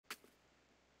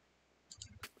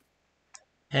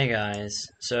Hey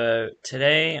guys, so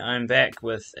today I'm back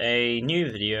with a new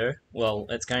video. Well,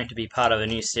 it's going to be part of a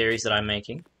new series that I'm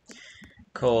making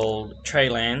called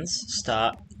Tradelands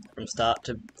from start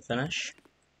to finish.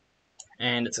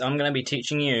 And I'm going to be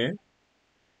teaching you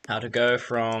how to go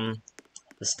from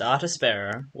the starter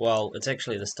sparrow, well, it's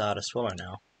actually the starter swallow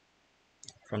now,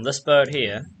 from this boat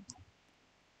here.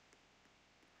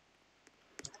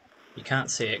 You can't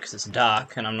see it because it's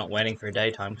dark and I'm not waiting for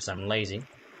daytime because I'm lazy.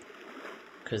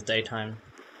 Because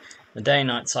the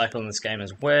day-night cycle in this game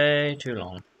is way too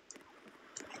long.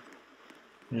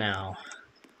 Now,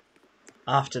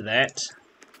 after that,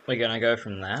 we're going to go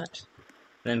from that.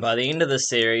 Then by the end of the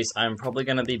series, I'm probably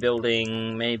going to be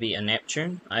building maybe a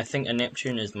Neptune. I think a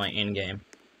Neptune is my end game.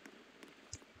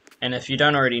 And if you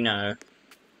don't already know,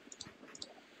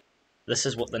 this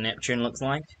is what the Neptune looks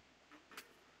like.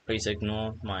 Please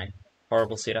ignore my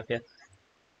horrible setup here.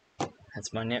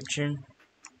 That's my Neptune.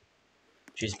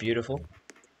 She's beautiful.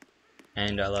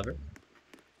 And I love her.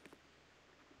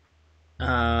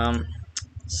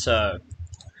 So,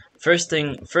 first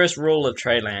rule of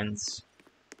Tradelands.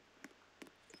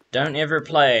 Don't ever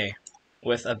play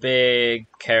with a big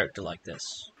character like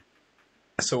this.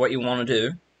 So what you want to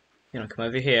do, come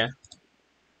over here.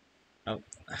 Oh,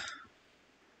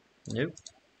 nope.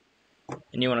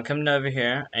 And you want to come over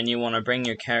here, and you want to bring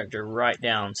your character right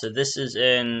down. So this is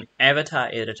in Avatar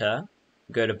Editor.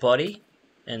 Go to Body,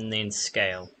 and then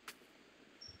Scale.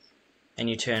 And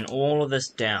you turn all of this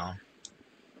down.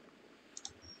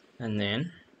 And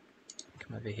then,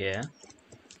 come over here.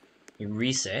 You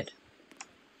reset.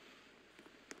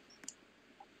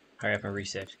 Hurry up and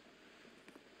reset.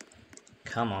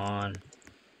 Come on.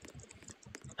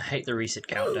 I hate the reset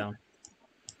countdown.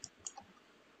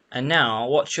 And now,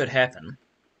 what should happen?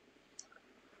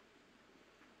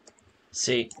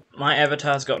 See, my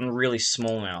avatar's gotten really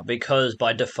small now, because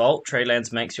by default,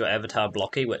 Tradelands makes your avatar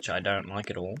blocky, which I don't like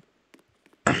at all.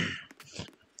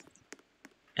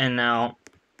 And now,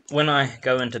 when I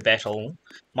go into battle,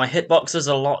 my hitbox is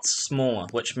a lot smaller,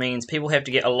 which means people have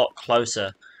to get a lot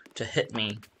closer to hit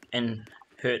me and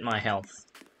hurt my health,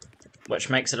 which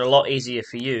makes it a lot easier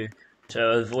for you to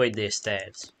avoid their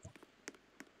stabs.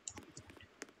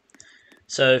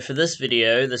 So for this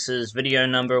video, this is video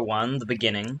number 1, the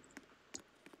beginning.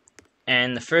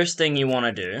 And the first thing you want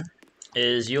to do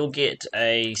is you'll get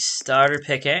a starter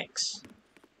pickaxe,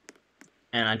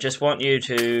 and I just want you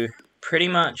to pretty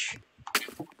much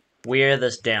wear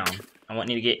this down. I want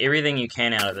you to get everything you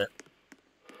can out of it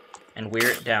and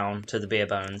wear it down to the bare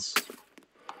bones.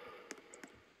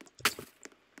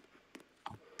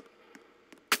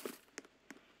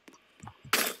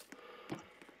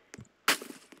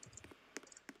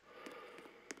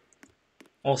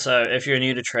 Also, if you're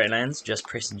new to Tradelands, just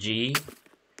press G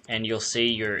and you'll see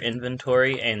your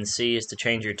inventory, and C is to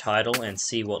change your title, and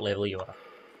see what level you are.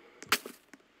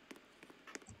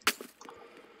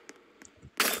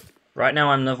 Right now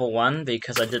I'm level 1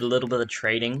 because I did a little bit of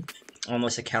trading on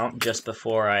this account just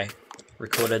before I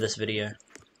recorded this video.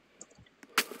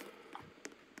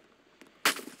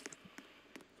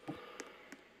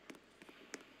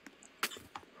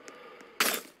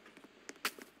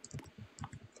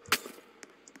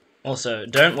 Also,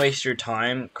 don't waste your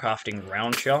time crafting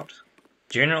round shot.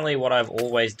 Generally what I've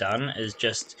always done is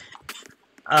just,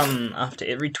 after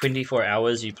every 24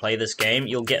 hours you play this game,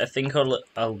 you'll get a thing called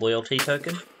a loyalty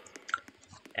token.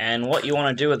 And what you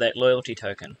want to do with that loyalty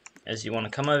token is you want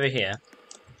to come over here,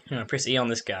 press E on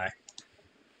this guy,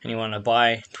 and you want to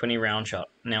buy 20 round shot.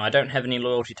 Now I don't have any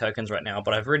loyalty tokens right now,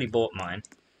 but I've already bought mine.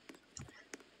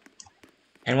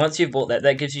 And once you've bought that,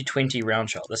 that gives you 20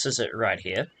 round shot. This is it right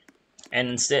here. And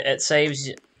instead, it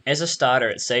saves, as a starter,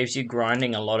 it saves you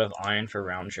grinding a lot of iron for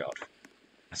round shot.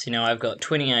 So now I've got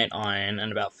 28 iron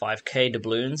and about 5k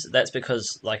doubloons. That's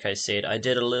because, like I said, I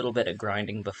did a little bit of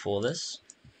grinding before this.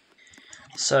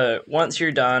 So once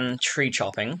you're done tree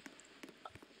chopping,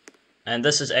 and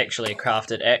this is actually a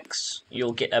crafted axe,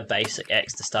 you'll get a basic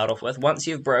axe to start off with. Once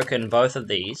you've broken both of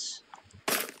these...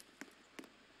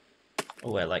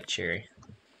 Oh, I like cherry.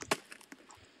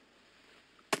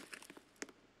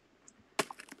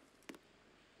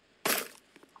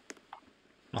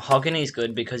 Mahogany is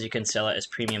good because you can sell it as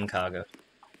premium cargo.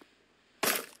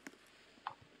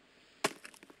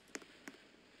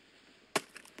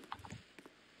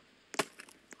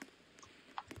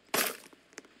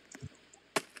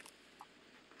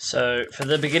 So for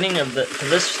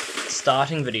this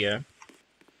starting video,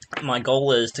 my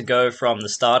goal is to go from the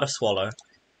starter swallow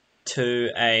to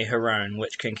a heron,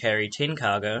 which can carry 10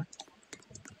 cargo,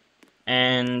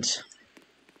 and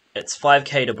it's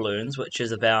 5k doubloons, which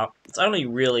is about, it's only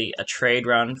really a trade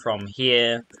run from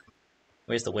here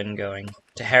Where's the wind going?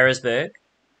 To Harrisburg.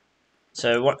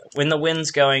 So when the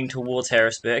wind's going towards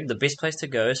Harrisburg, the best place to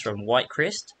go is from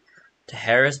Whitecrest to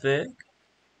Harrisburg,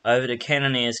 over to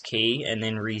Cannoneer's Key, and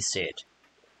then reset.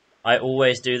 I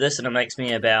always do this, and it makes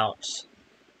me about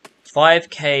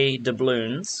 5k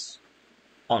doubloons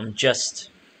on just...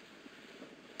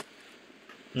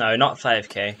 No, not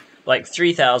 5k. Like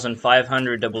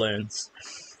 3,500 doubloons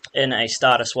in a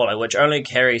starter swallow, which only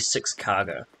carries 6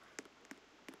 cargo.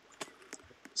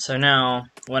 So now,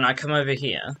 when I come over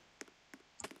here,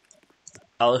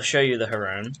 I'll show you the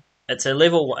Haroon. It's a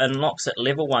unlocks at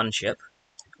level 1 ship.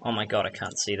 Oh my god, I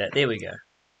can't see that. There we go.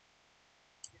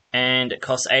 And it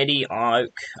costs 80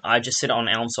 oak. I just set it on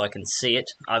elm so I can see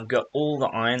it. I've got all the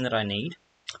iron that I need.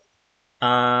 Do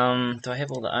I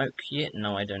have all the oak yet?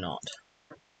 No, I do not.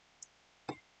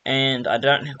 And I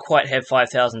don't quite have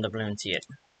 5,000 doubloons yet.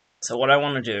 So what I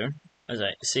want to do is,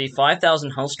 see,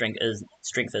 5,000 hull strength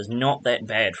is not that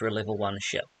bad for a level 1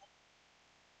 ship.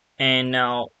 And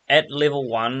now, at level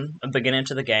 1, beginning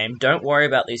to the game, don't worry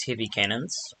about these heavy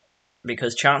cannons,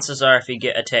 because chances are if you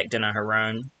get attacked in a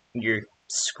Haroon, you're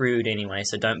screwed anyway,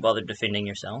 so don't bother defending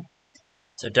yourself.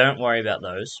 So don't worry about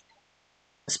those.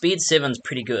 Speed 7's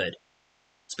pretty good.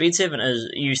 Speed 7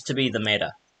 used to be the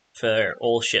meta for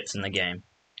all ships in the game.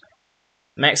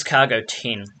 Max cargo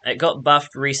 10. It got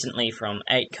buffed recently from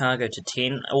 8 cargo to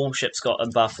 10. All ships got a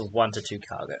buff of 1 to 2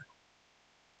 cargo.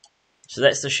 So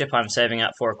that's the ship I'm saving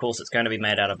up for. Of course, it's going to be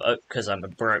made out of oak because I'm a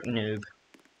broke noob.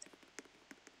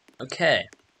 Okay.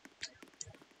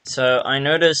 So I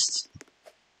noticed...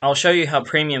 I'll show you how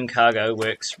premium cargo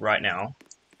works right now.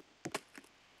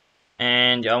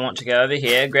 And I want to go over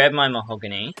here, grab my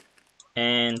mahogany,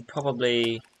 and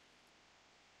probably...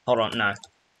 Hold on, no.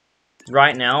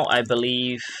 Right now, I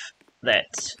believe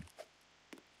that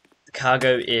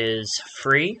cargo is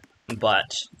free,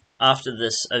 but after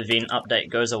this event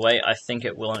update goes away, I think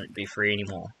it won't be free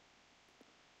anymore.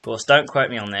 Of course, don't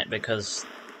quote me on that because,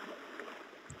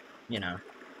 you know,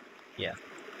 yeah.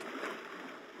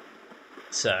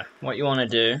 So, what you want to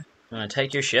do, you want to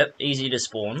take your ship, easy to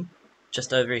spawn,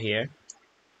 just over here,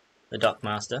 the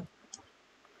Dockmaster.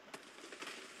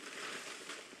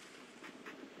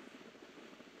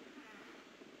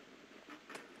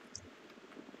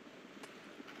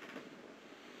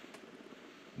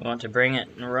 You want to bring it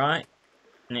right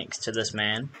next to this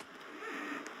man.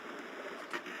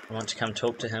 You want to come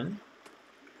talk to him.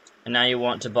 And now you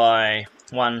want to buy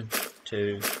 1,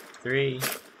 2, 3,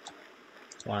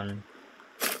 1,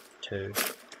 2,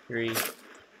 3.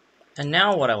 And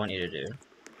now what I want you to do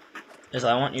is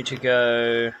I want you to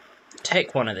go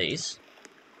take one of these.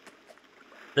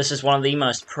 This is one of the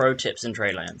most pro tips in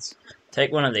Tradelands.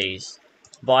 Take one of these,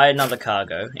 buy another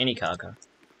cargo, any cargo,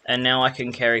 and now I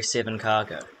can carry 7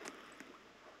 cargo.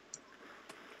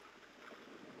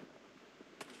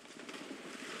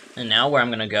 And now where I'm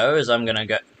going to go is I'm going to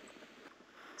go...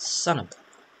 Son of...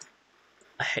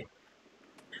 I hate...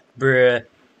 Bruh.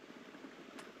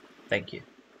 Thank you.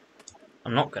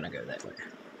 I'm not going to go that way.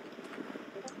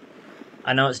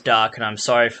 I know it's dark and I'm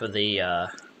sorry for the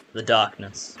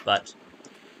darkness, but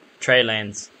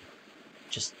Tradelands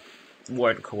just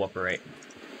won't cooperate.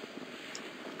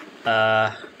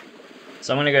 So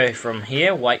I'm going to go from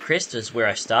here. Whitecrest is where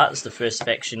I start. It's the first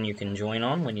faction you can join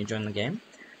on when you join the game.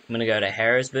 I'm going to go to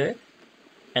Harrisburg,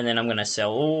 and then I'm going to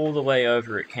sail all the way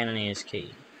over at Cannoneer's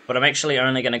Key. But I'm actually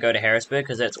only going to go to Harrisburg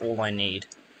because that's all I need.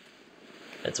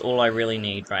 That's all I really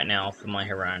need right now for my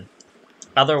Haroon.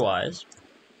 Otherwise,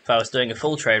 if I was doing a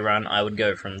full trade run, I would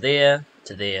go from there,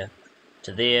 to there,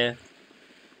 to there,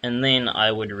 and then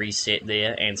I would reset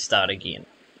there and start again.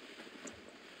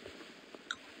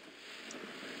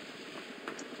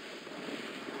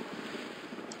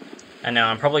 And now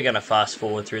I'm probably going to fast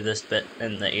forward through this bit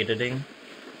in the editing.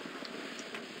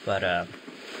 But,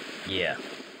 yeah.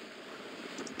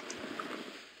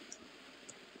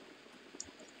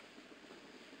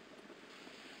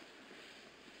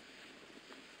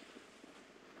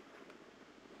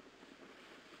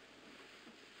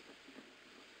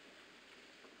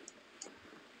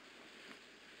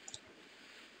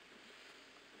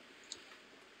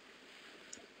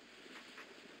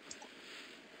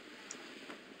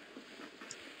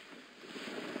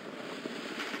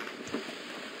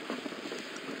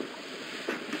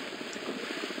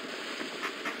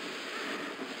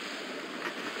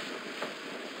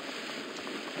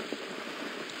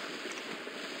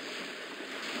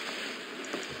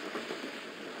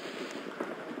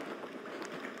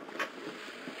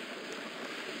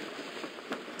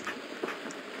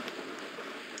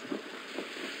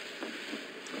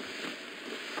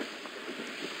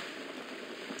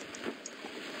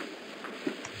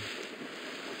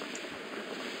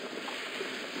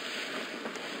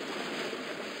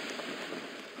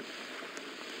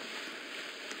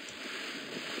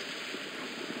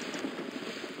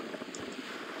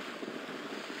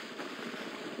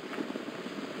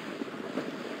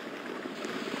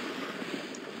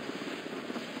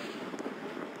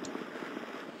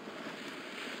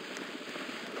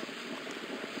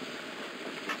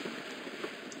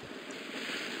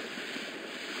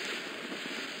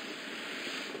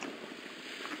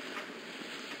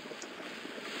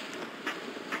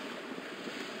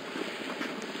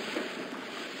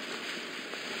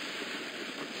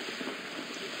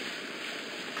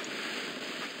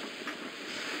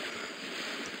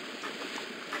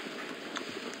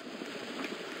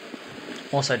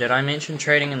 Also, did I mention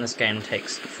trading in this game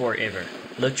takes forever?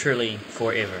 Literally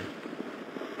forever.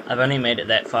 I've only made it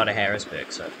that far to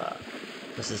Harrisburg so far.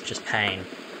 This is just pain.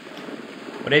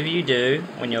 Whatever you do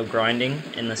when you're grinding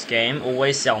in this game,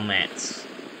 always sell mats.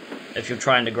 If you're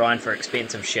trying to grind for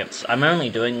expensive ships. I'm only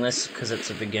doing this because it's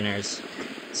a beginner's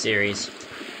series.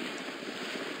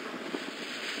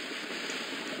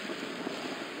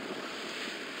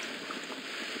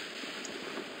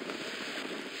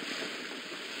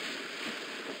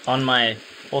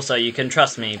 Also, you can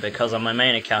trust me because on my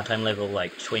main account I'm level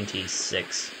like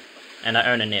 26 and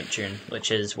I own a Neptune, which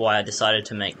is why I decided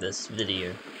to make this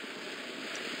video.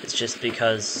 It's just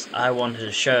because I wanted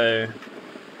to show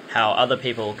how other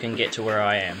people can get to where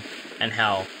I am and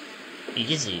how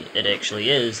easy it actually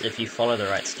is if you follow the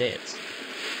right steps.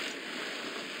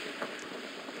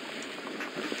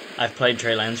 I've played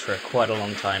Tradelands for quite a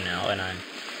long time now, and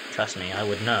trust me, I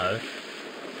would know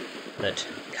that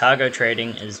cargo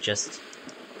trading is just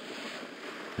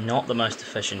not the most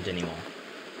efficient anymore.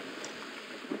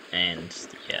 And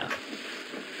yeah,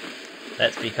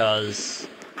 that's because,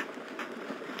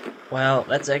 well,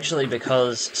 that's actually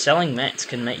because selling mats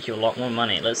can make you a lot more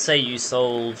money. Let's say you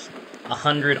sold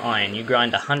 100 iron, you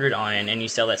grind 100 iron and you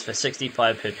sell that for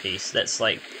 65 per piece. That's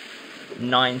like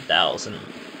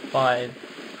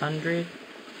 9,500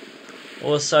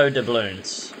 or so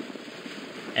doubloons,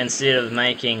 instead of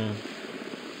making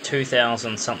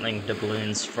 2,000 something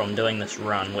doubloons from doing this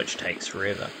run, which takes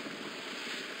forever.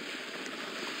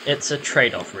 It's a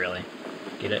trade-off, really.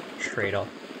 Get it? Trade-off.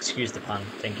 Excuse the pun,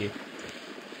 thank you.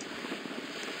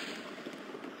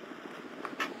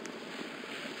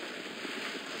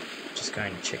 Just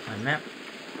going to check my map.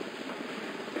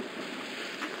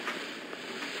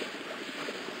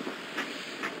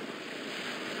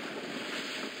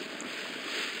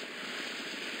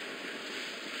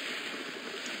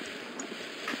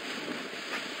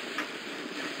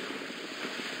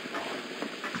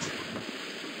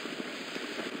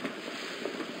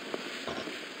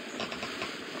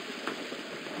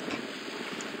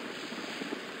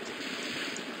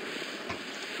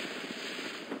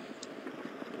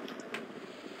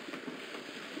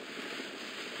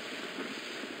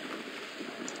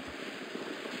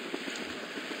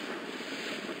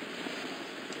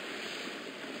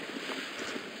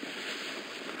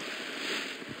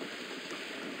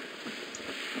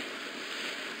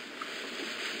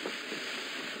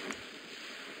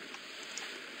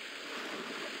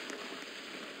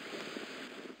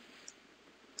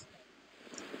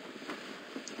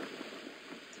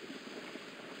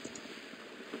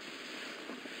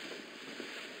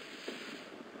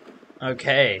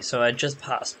 Okay, so I just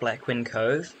passed Blackwind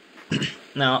Cove.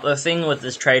 Now, the thing with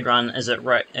this trade run is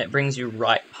it brings you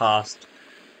right past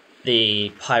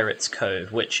the Pirates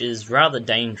Cove, which is rather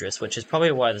dangerous, which is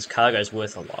probably why this cargo is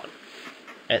worth a lot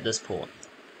at this port.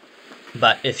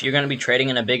 But if you're going to be trading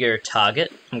in a bigger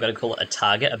target, I'm going to call it a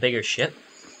target, a bigger ship,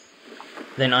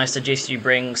 then I suggest you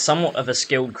bring somewhat of a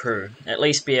skilled crew. At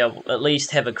least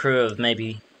have a crew of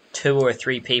maybe 2 or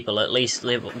 3 people, at least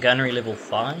gunnery level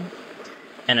 5.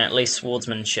 And at least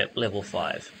swordsmanship level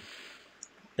 5.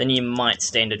 Then you might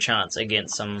stand a chance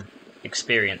against some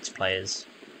experienced players.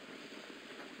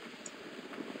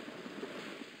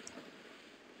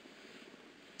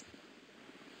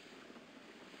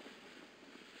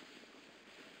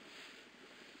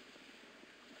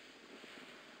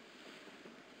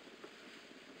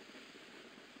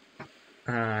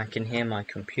 I can hear my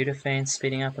computer fan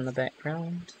speeding up in the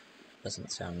background.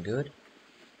 Doesn't sound good.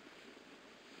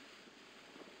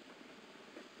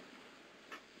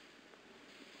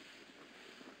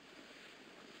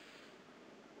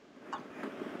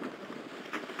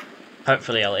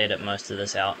 Hopefully I'll edit most of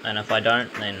this out, and if I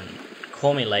don't, then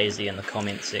call me lazy in the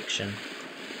comments section.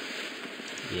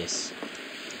 Yes.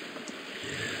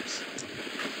 Yes.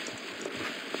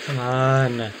 Come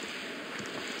on.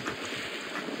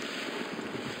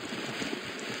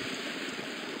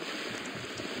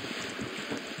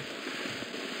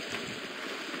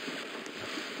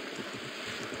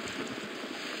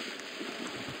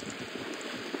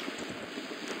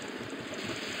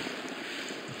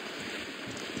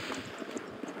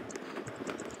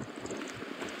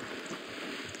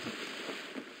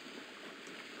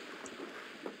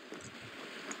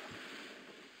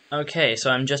 Okay, so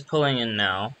I'm just pulling in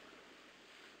now.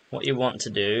 What you want to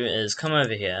do is come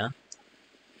over here,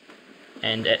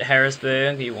 and at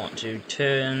Harrisburg you want to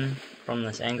turn from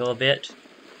this angle a bit,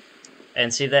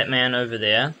 and see that man over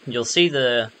there? You'll see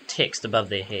the text above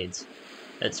their heads.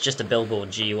 It's just a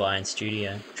billboard, GUI and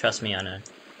Studio. Trust me, I know.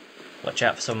 Watch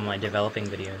out for some of my developing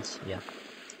videos, yeah.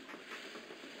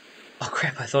 Oh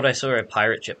crap, I thought I saw a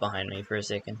pirate ship behind me for a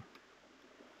second.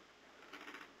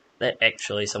 That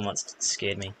actually somewhat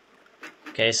scared me.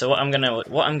 Okay, so what I'm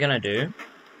gonna do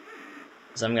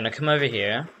is I'm gonna come over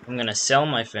here, I'm gonna sell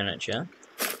my furniture.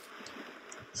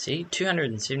 See,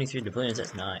 273 doubloons,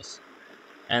 that's nice.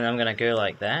 And I'm gonna go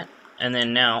like that, and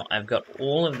then now I've got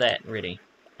all of that ready.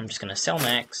 I'm just gonna sell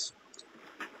max,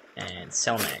 and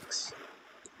sell max.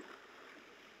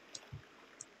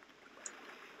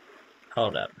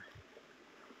 Hold up.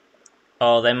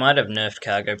 Oh, they might have nerfed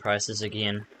cargo prices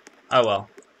again. Oh well.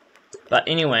 But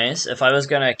anyways, if I was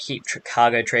gonna keep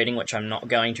cargo trading, which I'm not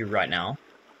going to right now,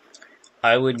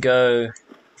 I would go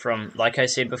from, like I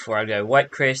said before, I'd go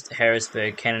Whitecrest,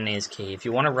 Harrisburg, Cannoneers Key. If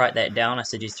you want to write that down, I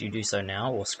suggest you do so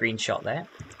now, or screenshot that.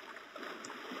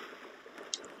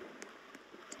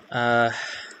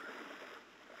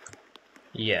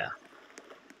 Yeah.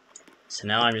 So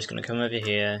now I'm just going to come over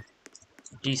here,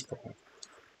 despawn.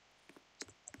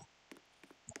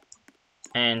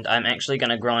 And I'm actually going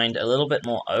to grind a little bit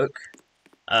more oak.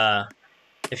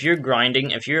 If you're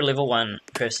grinding, if you're a level 1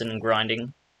 person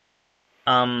grinding,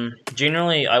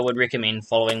 generally I would recommend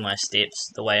following my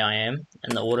steps the way I am,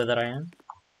 in the order that I am.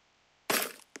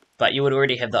 But you would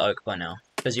already have the oak by now,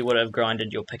 because you would have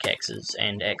grinded your pickaxes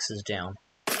and axes down.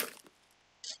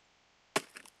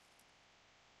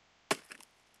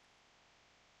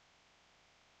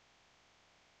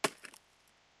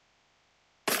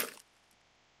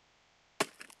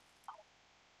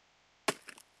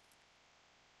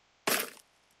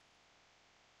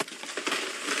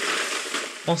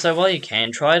 Also, while you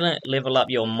can, try to level up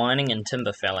your mining and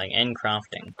timber felling and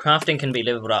crafting. Crafting can be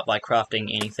leveled up by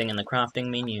crafting anything in the crafting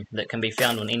menu that can be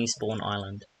found on any spawn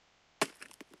island.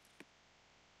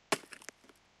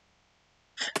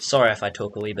 Sorry if I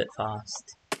talk a wee bit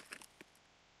fast.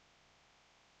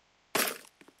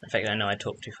 In fact, I know I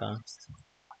talk too fast.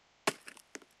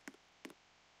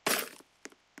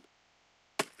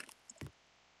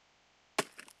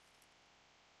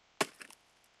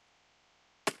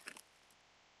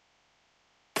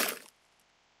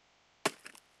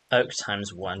 Oak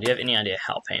times 1. Do you have any idea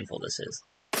how painful this is?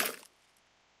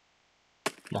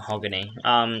 Mahogany.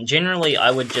 Generally, I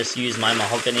would just use my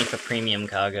mahogany for premium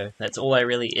cargo. That's all I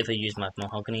really ever use my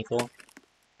mahogany for,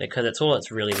 because it's all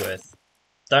it's really worth.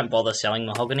 Don't bother selling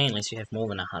mahogany unless you have more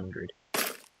than 100.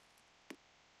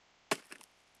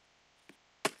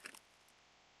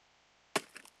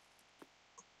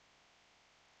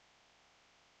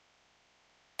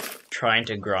 Trying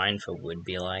to grind for wood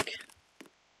be like.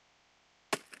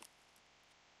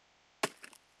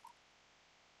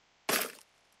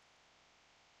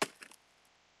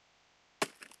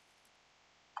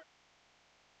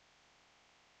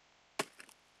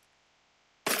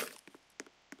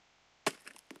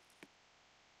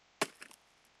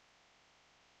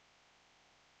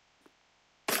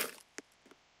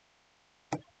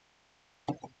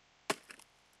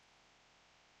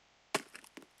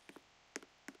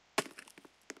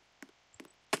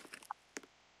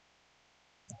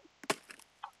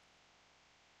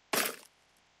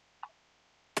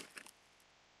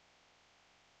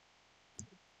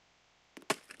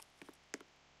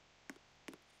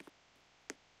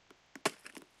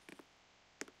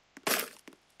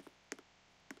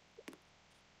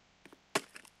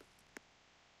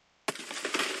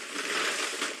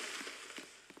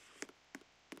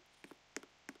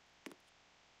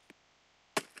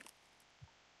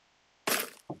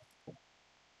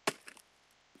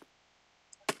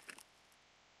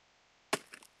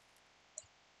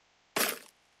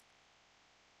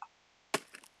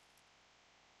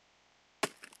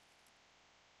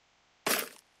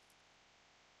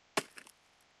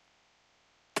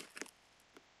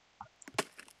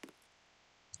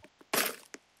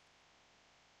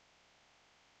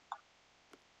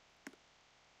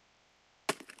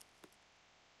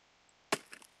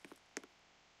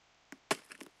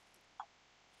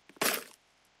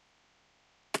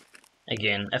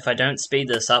 Again, if I don't speed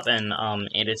this up in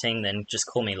editing, then just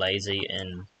call me lazy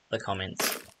in the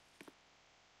comments.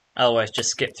 Otherwise, just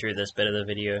skip through this bit of the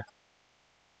video.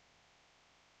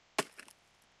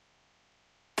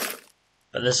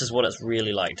 But this is what it's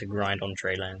really like to grind on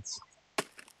Tradelands.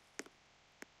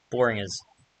 Boring as...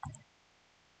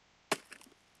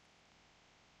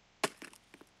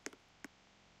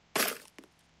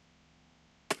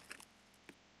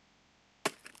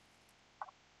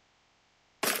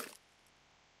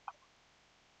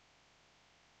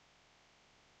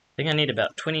 I think I need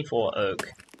about 24 oak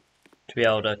to be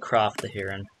able to craft the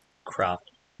heron.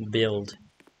 Build.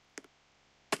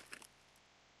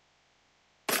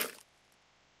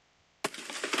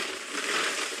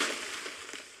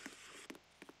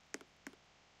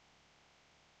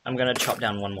 I'm gonna chop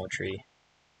down one more tree.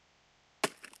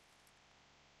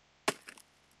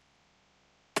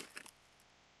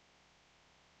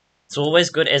 It's always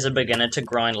good as a beginner to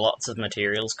grind lots of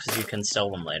materials because you can sell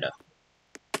them later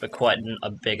for quite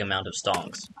a big amount of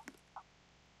stonks.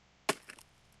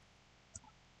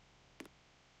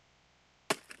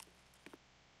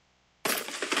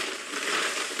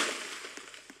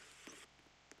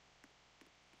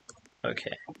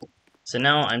 Okay, so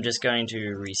now I'm just going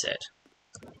to reset.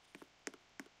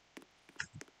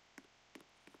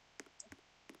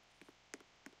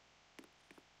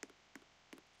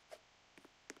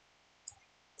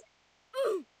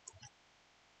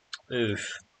 Oof.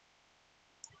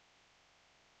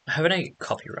 Haven't I get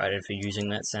copyrighted for using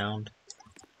that sound?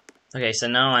 Okay, so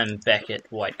now I'm back at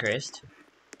Whitecrest.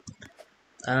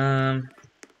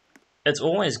 It's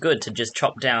always good to just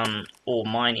chop down or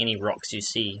mine any rocks you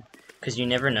see, because you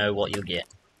never know what you'll get.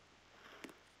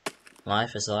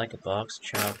 Life is like a box of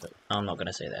chocolate. I'm not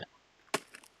gonna say that.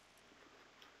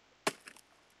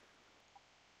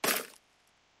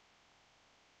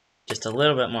 Just a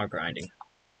little bit more grinding.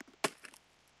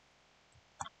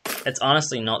 It's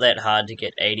honestly not that hard to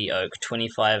get 80 oak,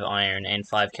 25 iron, and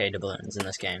 5k doubloons in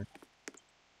this game.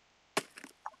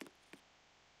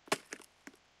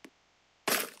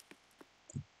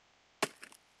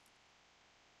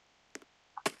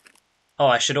 Oh,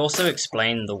 I should also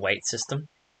explain the weight system.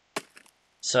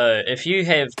 So, if you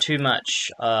have too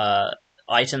much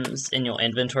items in your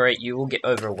inventory, you will get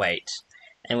overweight.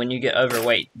 And when you get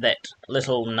overweight, that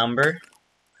little number,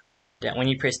 when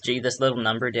you press G, this little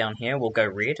number down here will go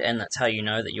red, and that's how you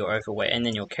know that you're overweight. And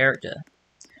then your character,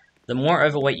 the more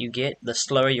overweight you get, the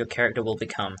slower your character will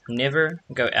become. Never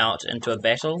go out into a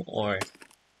battle or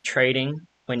trading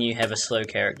when you have a slow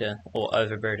character or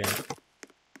overburden.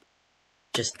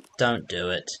 Just don't do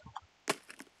it.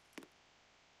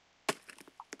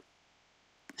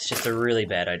 It's just a really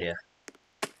bad idea.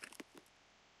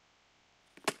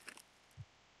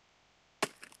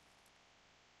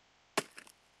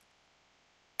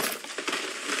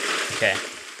 Okay,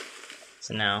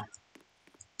 so now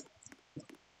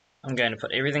I'm going to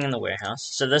put everything in the warehouse.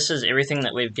 So this is everything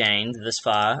that we've gained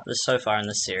so far in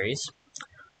this series.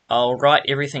 I'll write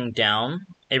everything down,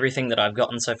 everything that I've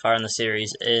gotten so far in the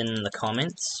series in the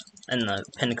comments, in the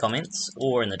pinned comments,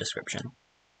 or in the description.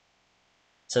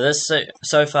 So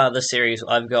so far this series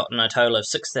I've gotten a total of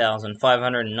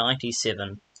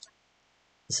 6,597.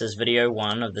 This is video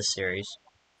 1 of this series.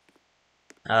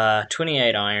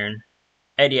 28 iron,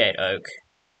 88 oak.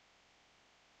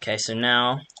 Okay, so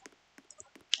now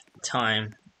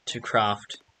time to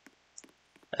craft.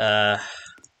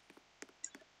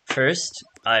 First,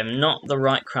 I'm not the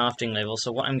right crafting level,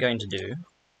 so what I'm going to do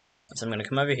is I'm going to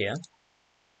come over here,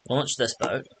 launch this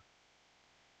boat,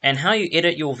 and how you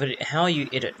edit your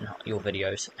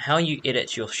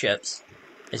ships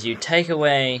is you take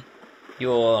away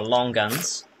your long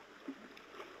guns,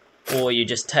 or you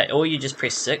just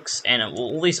press 6, and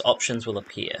all these options will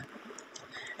appear.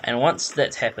 And once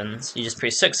that happens, you just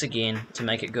press 6 again to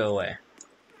make it go away.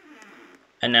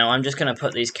 And now I'm just going to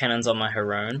put these cannons on my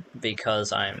Heron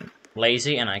because I'm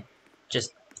lazy and I'm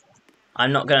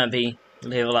not going to be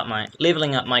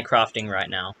leveling up my crafting right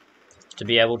now to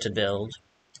be able to build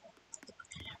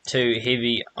 2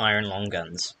 heavy iron long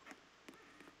guns.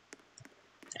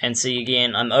 And see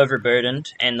again, I'm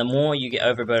overburdened, and the more you get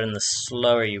overburdened, the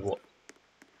slower you walk.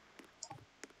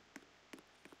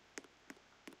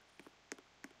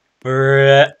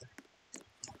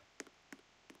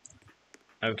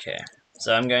 Okay,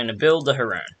 so I'm going to build the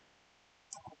Heron.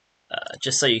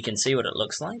 Just so you can see what it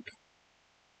looks like.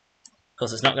 Of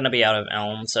course, it's not going to be out of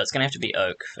elm, so it's going to have to be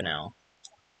oak for now.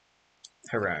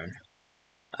 Heron.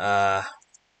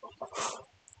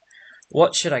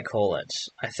 What should I call it?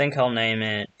 I think I'll name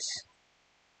it...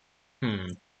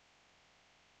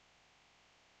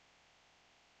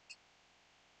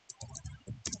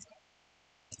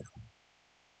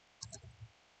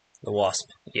 The Wasp.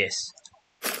 Yes.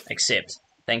 Accept.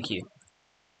 Thank you.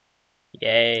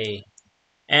 Yay.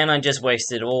 And I just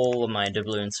wasted all of my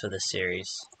doubloons for this series.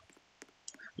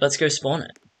 Let's go spawn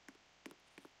it.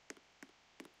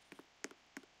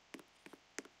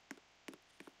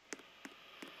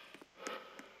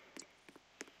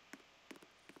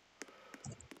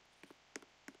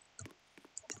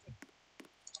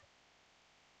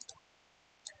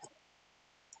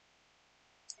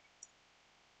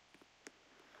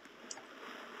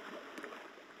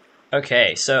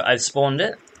 Okay, so I've spawned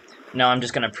it. Now I'm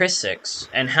just going to press 6.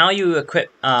 And how you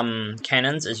equip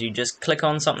cannons is you just click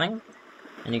on something,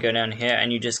 and you go down here,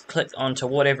 and you just click onto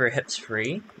whatever hits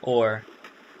free, or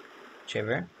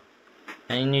whichever.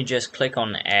 and then you just click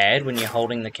on add when you're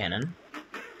holding the cannon.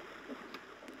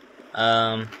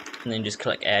 And then just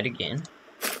click add again.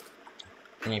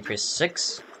 And you press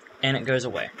 6, and it goes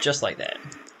away, just like that.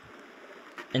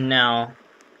 And now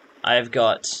I've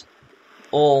got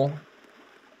all.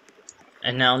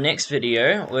 And now next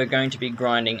video we're going to be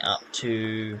grinding up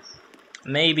to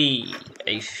maybe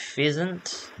a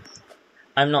pheasant.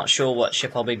 I'm not sure what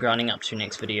ship I'll be grinding up to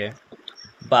next video,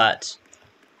 but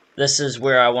this is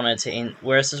where I wanted to end.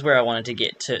 This is where I wanted to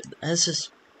get to. This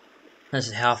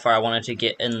is how far I wanted to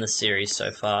get in the series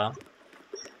so far.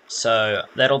 So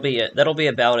that'll be it. That'll be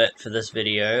about it for this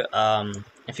video.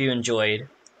 If you enjoyed,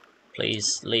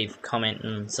 please leave, comment,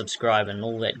 and subscribe, and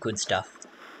all that good stuff.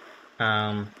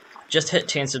 Just hit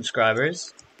 10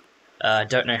 subscribers.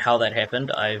 Don't know how that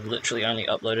happened. I've literally only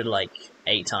uploaded like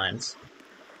 8 times.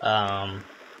 But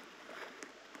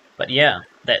yeah,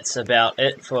 that's about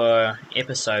it for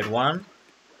episode 1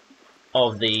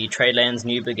 of the Tradelands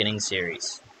New Beginning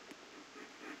series.